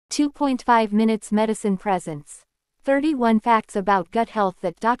2.5 minutes medicine presence. 31 facts about gut health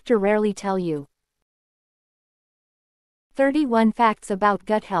that doctor rarely tell you. 31 facts about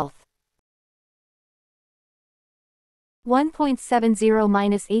gut health.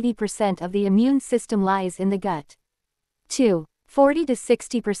 1.70–80% of the immune system lies in the gut. 2. 40 to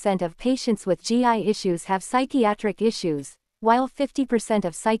 60% of patients with GI issues have psychiatric issues, while 50%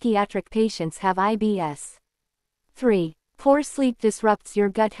 of psychiatric patients have IBS. 3. Poor sleep disrupts your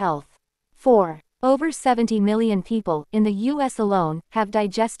gut health. 4. Over 70 million people, in the US alone, have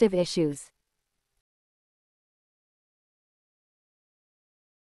digestive issues.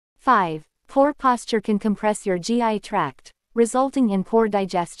 5. Poor posture can compress your GI tract, resulting in poor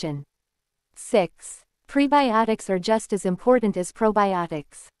digestion. 6. Prebiotics are just as important as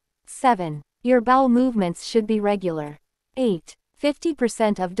probiotics. 7. Your bowel movements should be regular. 8.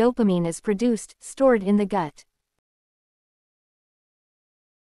 50% of dopamine is produced, stored in the gut.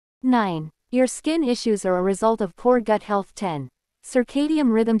 9. Your skin issues are a result of poor gut health. 10.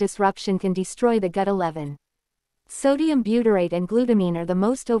 Circadian rhythm disruption can destroy the gut. 11. Sodium butyrate and glutamine are the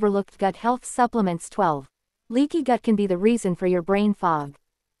most overlooked gut health supplements. 12. Leaky gut can be the reason for your brain fog.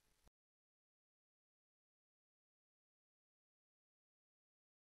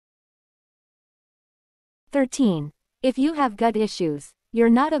 13. If you have gut issues, you're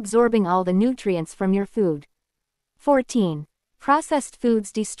not absorbing all the nutrients from your food. 14. Processed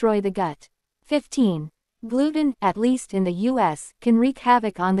foods destroy the gut. 15. Gluten, at least in the US, can wreak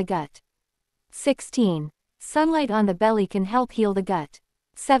havoc on the gut. 16. Sunlight on the belly can help heal the gut.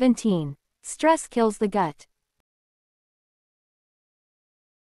 17. Stress kills the gut.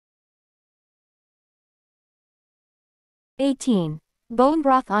 18. Bone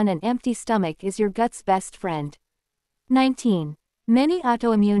broth on an empty stomach is your gut's best friend. 19. Many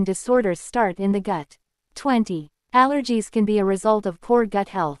autoimmune disorders start in the gut. 20. Allergies can be a result of poor gut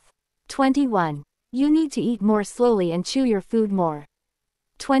health. 21. You need to eat more slowly and chew your food more.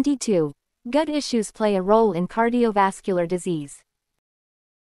 22. Gut issues play a role in cardiovascular disease.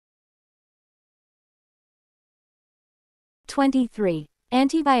 23.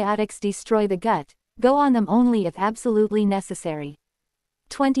 Antibiotics destroy the gut, go on them only if absolutely necessary.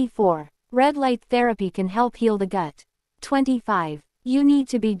 24. Red light therapy can help heal the gut. 25. You need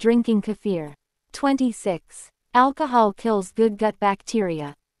to be drinking kefir. 26. Alcohol kills good gut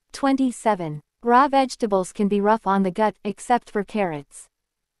bacteria. 27. Raw vegetables can be rough on the gut, except for carrots.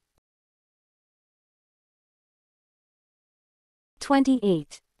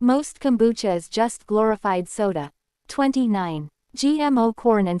 28. Most kombucha is just glorified soda. 29. GMO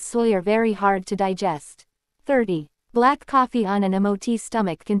corn and soy are very hard to digest. 30. Black coffee on an MOT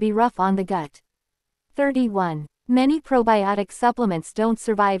stomach can be rough on the gut. 31. Many probiotic supplements don't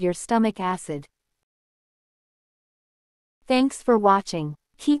survive your stomach acid. Thanks for watching.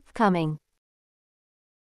 Keep coming.